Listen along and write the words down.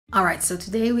Alright, so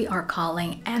today we are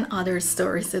calling and other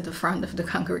stories to the front of the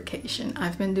congregation.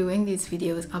 I've been doing these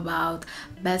videos about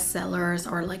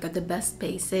bestsellers or like the best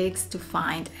basics to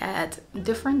find at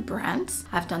different brands.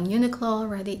 I've done Uniqlo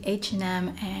already,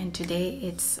 H&M, and today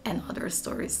it's and other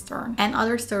stories turn. And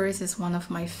other stories is one of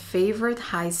my favorite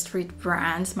high street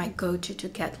brands, my go-to to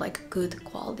get like good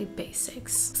quality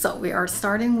basics. So we are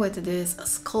starting with this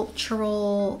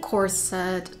sculptural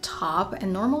corset top,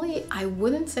 and normally I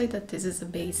wouldn't say that this is a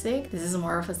basic. This is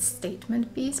more of a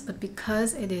statement piece, but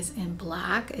because it is in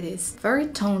black, it is very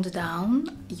toned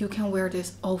down. You can wear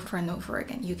this over and over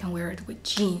again. You can wear it with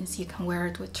jeans, you can wear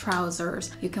it with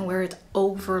trousers, you can wear it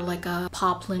over like a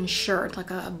poplin shirt, like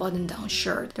a button-down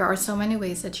shirt. There are so many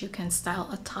ways that you can style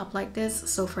a top like this.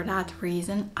 So for that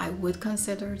reason, I would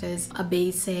consider this a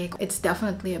basic. It's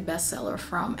definitely a bestseller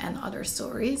from And Other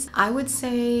Stories. I would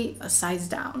say a size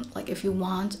down. Like if you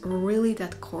want really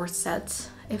that corset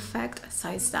effect,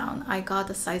 size down. I got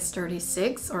a size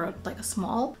 36 or like a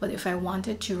small, but if I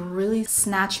wanted to really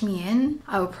snatch me in,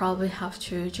 I would probably have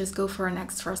to just go for an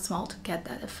extra small to get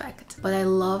that effect. But I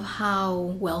love how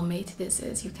well made this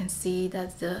is. You can see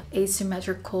that the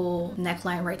asymmetrical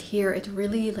neckline right here, it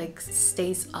really like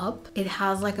stays up. It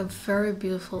has like a very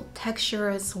beautiful texture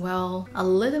as well, a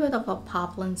little bit of a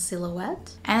poplin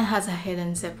silhouette, and it has a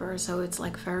hidden zipper, so it's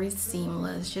like very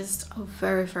seamless. Just a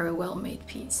very, very well made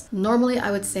piece. Normally I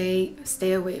would say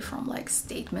stay away from like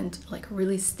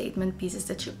really statement pieces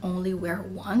that you only wear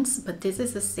once, but this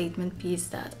is a statement piece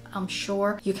that I'm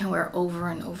sure you can wear over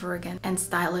and over again and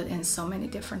style it in so many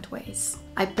different ways.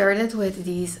 I paired it with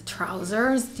these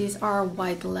trousers. These are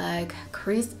wide leg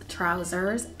creased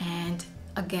trousers, and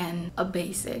again, a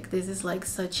basic. This is like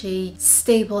such a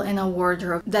staple in a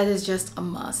wardrobe that is just a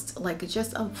must. Like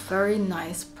just a very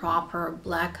nice proper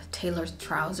black tailored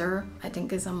trouser I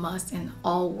think is a must in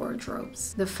all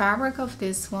wardrobes. The fabric of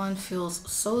this one feels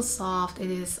so soft. It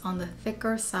is on the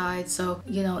thicker side, so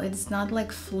you know, it's not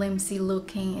like flimsy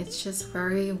looking. It's just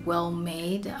very well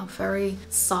made, a very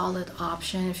solid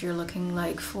option if you're looking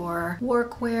like for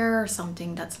workwear or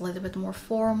something that's a little bit more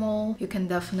formal. You can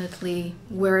definitely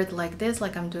wear it like this,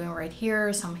 like I'm doing right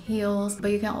here, some heels, but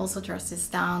you can also dress this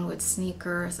down with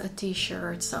sneakers, a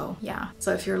t-shirt. So yeah,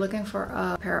 so if you're looking for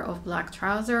a pair of black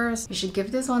trousers, you should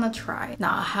give this one a try.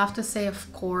 Now I have to say,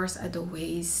 of course, at the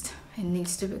waist it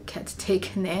needs to get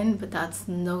taken in, but that's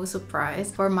no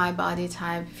surprise for my body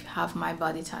type. If you have my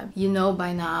body type, you know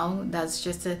by now that's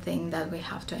just a thing that we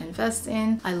have to invest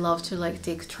in. I love to like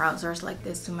take trousers like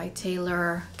this to my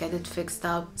tailor, get it fixed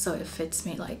up so it fits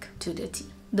me like to the T.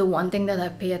 The one thing that I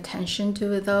pay attention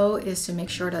to though is to make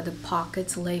sure that the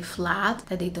pockets lay flat,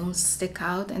 that they don't stick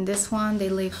out. And this one, they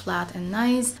lay flat and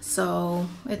nice, so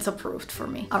it's approved for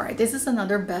me. All right, this is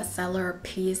another bestseller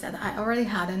piece that I already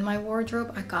had in my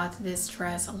wardrobe. I got this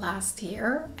dress last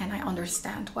year and I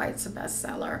understand why it's a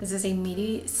bestseller. This is a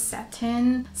midi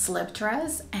satin slip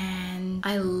dress, and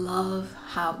I love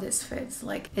how this fits.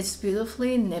 Like it's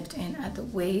beautifully nipped in at the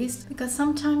waist, because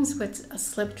sometimes with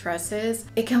slip dresses,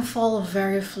 it can fall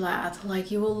very flat, like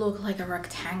you will look like a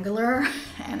rectangular,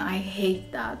 and I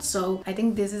hate that. So I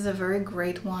think this is a very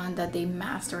great one that they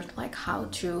mastered, like how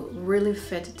to really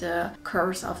fit the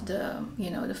curves of the, you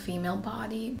know, the female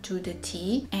body to the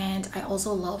T. And I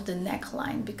also love the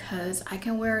neckline because I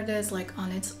can wear this like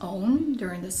on its own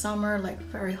during the summer, like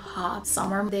very hot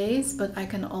summer days, but I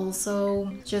can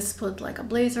also just put like a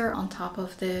blazer on top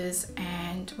of this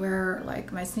and wear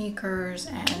like my sneakers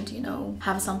and, you know,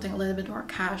 have something a little bit more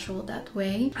casual that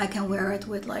way. I can wear it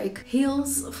with like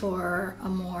heels for a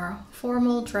more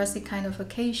formal dressy kind of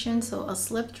occasion. So a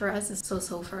slip dress is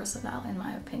so versatile in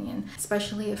my opinion,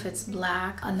 especially if it's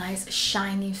black, a nice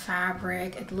shiny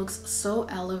fabric. It looks so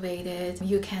elevated.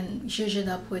 You can zhuzh it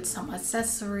up with some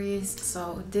accessories.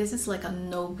 So this is like a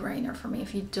no-brainer for me.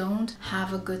 If you don't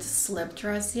have a good slip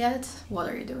dress yet, what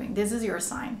are you doing? This is your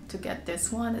sign to get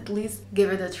this one. At least give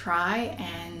it a try,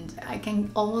 and I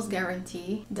can almost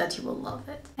guarantee that you will love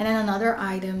it. And then another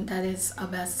item that is a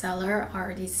bestseller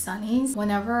are these sunnies.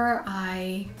 Whenever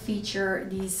I feature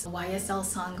these YSL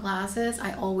sunglasses,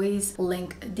 I always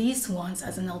link these ones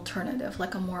as an alternative,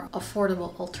 like a more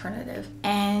affordable alternative.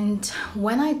 And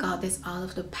when I got this out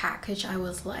of the package, I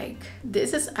was like,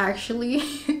 this is actually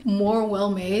more well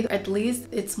made. At least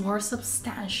it's more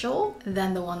substantial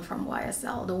than the one from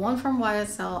YSL. The one from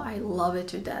YSL, I love it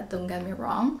to death, don't get me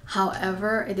wrong.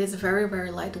 However, it is very,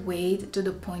 very lightweight to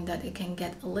the point that it can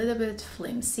get a little bit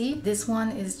flimsy. This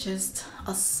one is just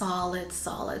a solid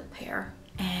pair,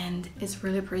 and it's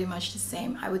really pretty much the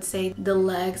same. I would say the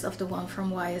legs of the one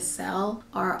from YSL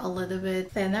are a little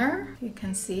bit thinner, you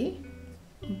can see.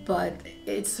 but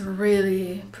it's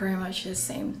really pretty much the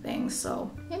same thing.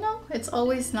 So, you know, it's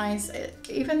always nice,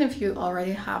 even if you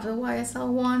already have the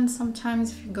YSL one.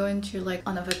 Sometimes if you're going to like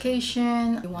on a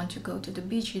vacation, you want to go to the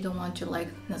beach, you don't want to like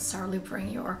necessarily bring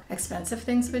your expensive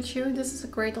things with you, this is a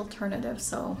great alternative.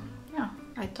 So yeah,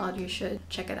 I thought you should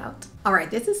check it out. All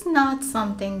right, this is not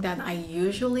something that I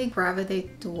usually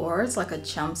gravitate towards, like a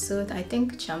jumpsuit. I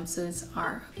think jumpsuits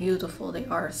are beautiful. They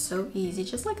are so easy,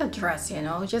 just like a dress, you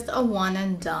know, just a one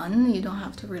and done. You don't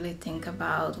have to really think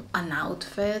about an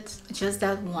outfit. Just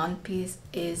that one piece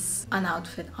is an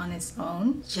outfit on its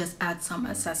own. Just add some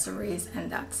accessories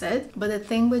and that's it. But the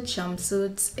thing with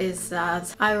jumpsuits is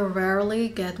that I rarely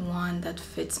get one that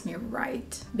fits me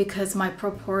right because my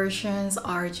proportions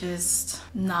are just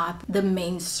not the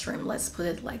mainstream, let's put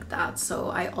it like that.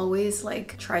 So I always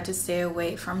like try to stay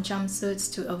away from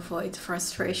jumpsuits to avoid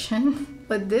frustration.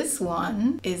 But this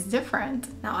one is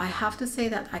different. Now I have to say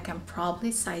that I can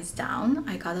probably size down.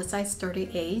 I got a size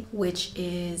 38, which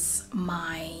is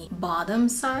my bottom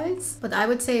size. But I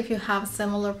would say if you have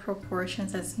similar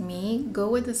proportions as me, go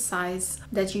with the size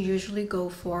that you usually go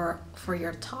for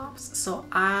your tops. So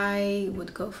I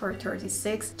would go for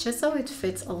 36 just so it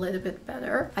fits a little bit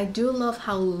better. I do love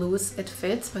how loose it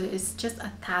fits, but it's just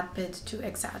a tad bit too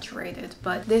exaggerated.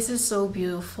 But this is so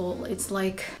beautiful. It's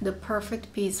like the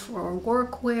perfect piece for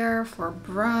workwear, for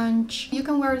brunch. You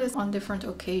can wear this on different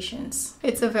occasions.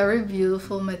 It's a very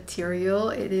beautiful material.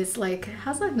 It is like,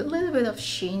 has a little bit of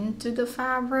sheen to the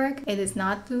fabric. It is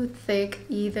not too thick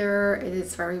either. It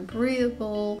is very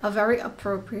breathable. A very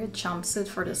appropriate jumpsuit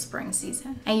for the spring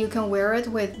season. And you can wear it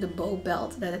with the bow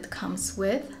belt that it comes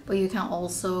with, but you can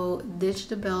also ditch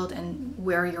the belt and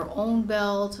wear your own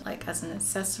belt like as an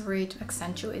accessory to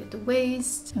accentuate the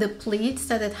waist. The pleats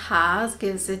that it has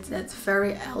gives it that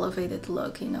very elevated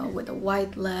look, you know, with a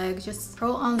white leg. Just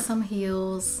throw on some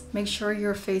heels, make sure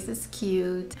your face is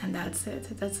cute, and that's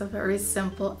it. That's a very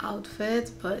simple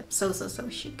outfit, but so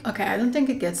chic. Okay, I don't think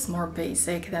it gets more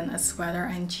basic than a sweater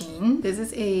and jean. This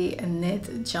is a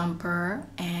knit jumper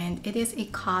and it is a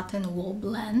cotton wool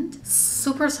blend.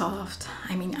 Super soft.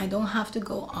 I mean, I don't have to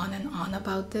go on and on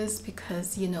about this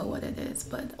because you know what it is,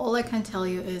 but all I can tell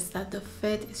you is that the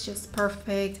fit is just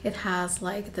perfect. It has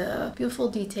like the beautiful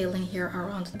detailing here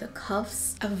around the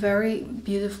cuffs, a very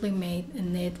beautifully made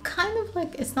knit, kind of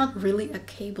like, it's not really a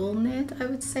cable knit I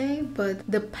would say, but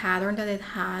the pattern that it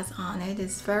has on it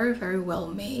is very well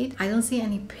made. I don't see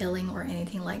any pilling or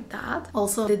anything like that.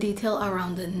 Also the detail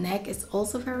around the neck is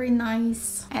also very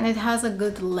nice, and it has a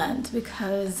good length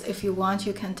because if you want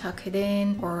you can tuck it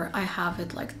in, or I have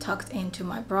it like tucked into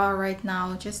my bra right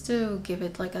now just to give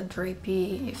it like a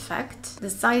drapey effect. The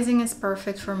sizing is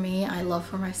perfect for me. I love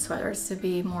for my sweaters to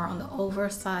be more on the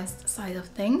oversized side of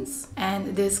things,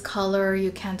 and this color,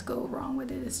 you can't go wrong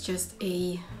with it. It's just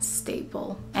a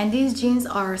staple. And these jeans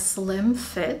are slim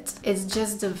fit. It's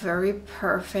just a very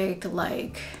perfect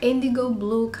like indigo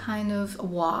blue kind of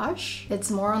wash.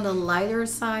 It's more on the lighter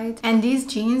side, and these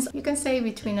jeans you can say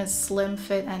between a slim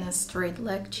fit and a straight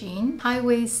leg jean.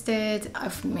 High-waisted.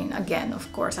 I mean, again,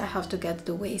 of course I have to get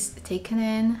the waist taken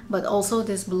in, but also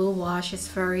this blue wash is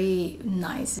very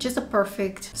nice. Just a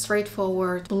perfect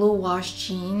straightforward blue wash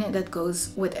jean that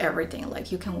goes with everything.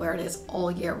 Like you can wear this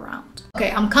all year round.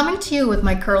 Okay, I'm coming to you with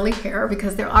my curly hair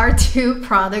because there are two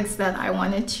products that I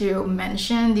wanted to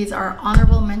mention. These are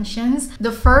honorable mentions.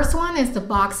 The first one is the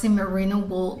boxy merino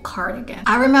wool cardigan.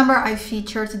 I remember I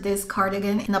featured this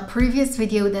cardigan in a previous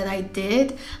video that I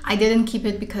did. I didn't keep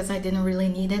it because I didn't really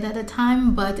need it at the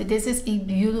time, but this is a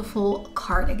beautiful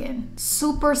cardigan.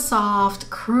 Super soft,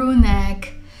 crew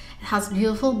neck. It has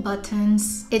beautiful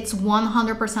buttons. It's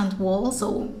 100% wool,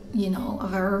 so you know, a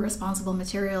very responsible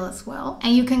material as well.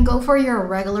 And you can go for your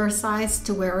regular size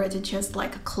to wear it just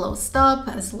like closed up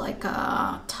as like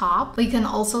a top, but you can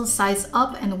also size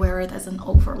up and wear it as an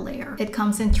over layer. It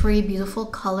comes in 3 beautiful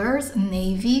colors: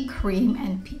 navy, cream,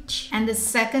 and peach. And the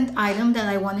second item that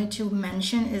I wanted to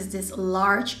mention is this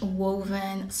large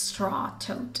woven straw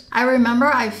tote. I remember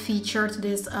I featured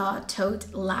this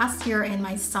tote last year in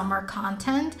my summer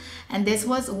content, and this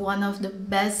was one of the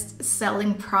best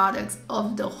selling products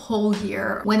of the whole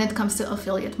year when it comes to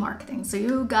affiliate marketing. So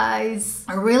you guys,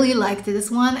 I really liked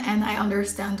this one, and I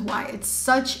understand why. It's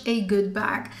such a good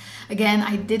bag. Again,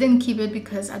 I didn't keep it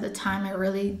because at the time I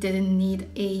really didn't need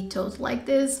a tote like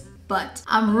this, but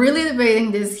I'm really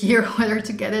debating this year whether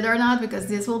to get it or not, because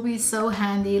this will be so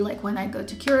handy like when I go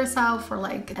to Curacao for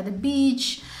like at the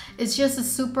beach. It's just a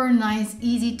super nice,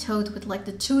 easy tote with like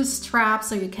the 2 straps,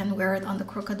 so you can wear it on the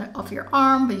crook of your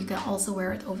arm, but you can also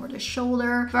wear it over the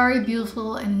shoulder. Very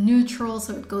beautiful and neutral,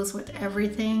 so it goes with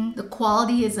everything. The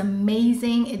quality is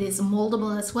amazing. It is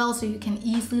moldable as well, so you can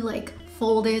easily like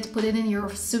fold it, put it in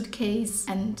your suitcase,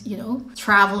 and you know,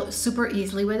 travel super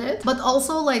easily with it. But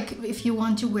also, like, if you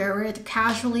want to wear it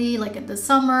casually, like in the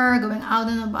summer, going out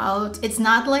and about, it's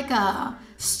not like a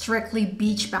strictly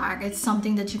beach bag. It's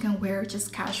something that you can wear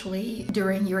just casually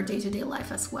during your day-to-day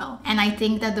life as well. And I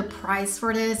think that the price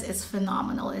for this is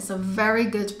phenomenal. It's a very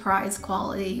good price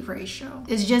quality ratio.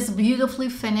 It's just beautifully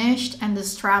finished, and the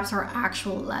straps are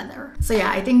actual leather. So yeah,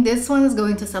 I think this one is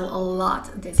going to sell a lot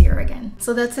this year again.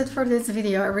 So that's it for this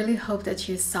video. I really hope that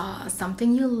you saw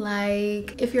something you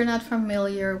like. If you're not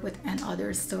familiar with &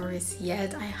 Other Stories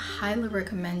yet, I highly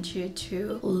recommend you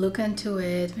to look into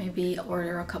it, maybe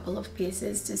order a couple of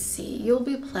pieces to see. You'll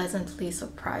be pleasantly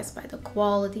surprised by the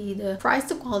quality. The price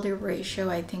to quality ratio,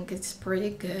 I think it's pretty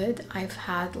good. I've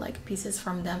had like pieces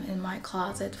from them in my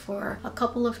closet for a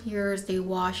couple of years. They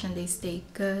wash and they stay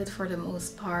good for the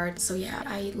most part. So yeah,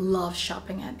 I love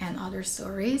shopping at & Other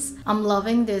Stories. I'm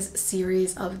loving this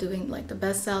series of doing like the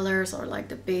bestsellers or like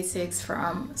the basics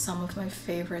from some of my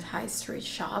favorite high street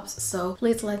shops. So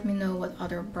please let me know what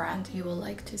other brand you would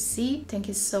like to see. Thank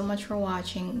you so much for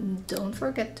watching. Don't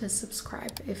forget to subscribe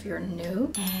if you're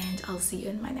new, and I'll see you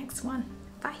in my next one.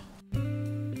 Bye.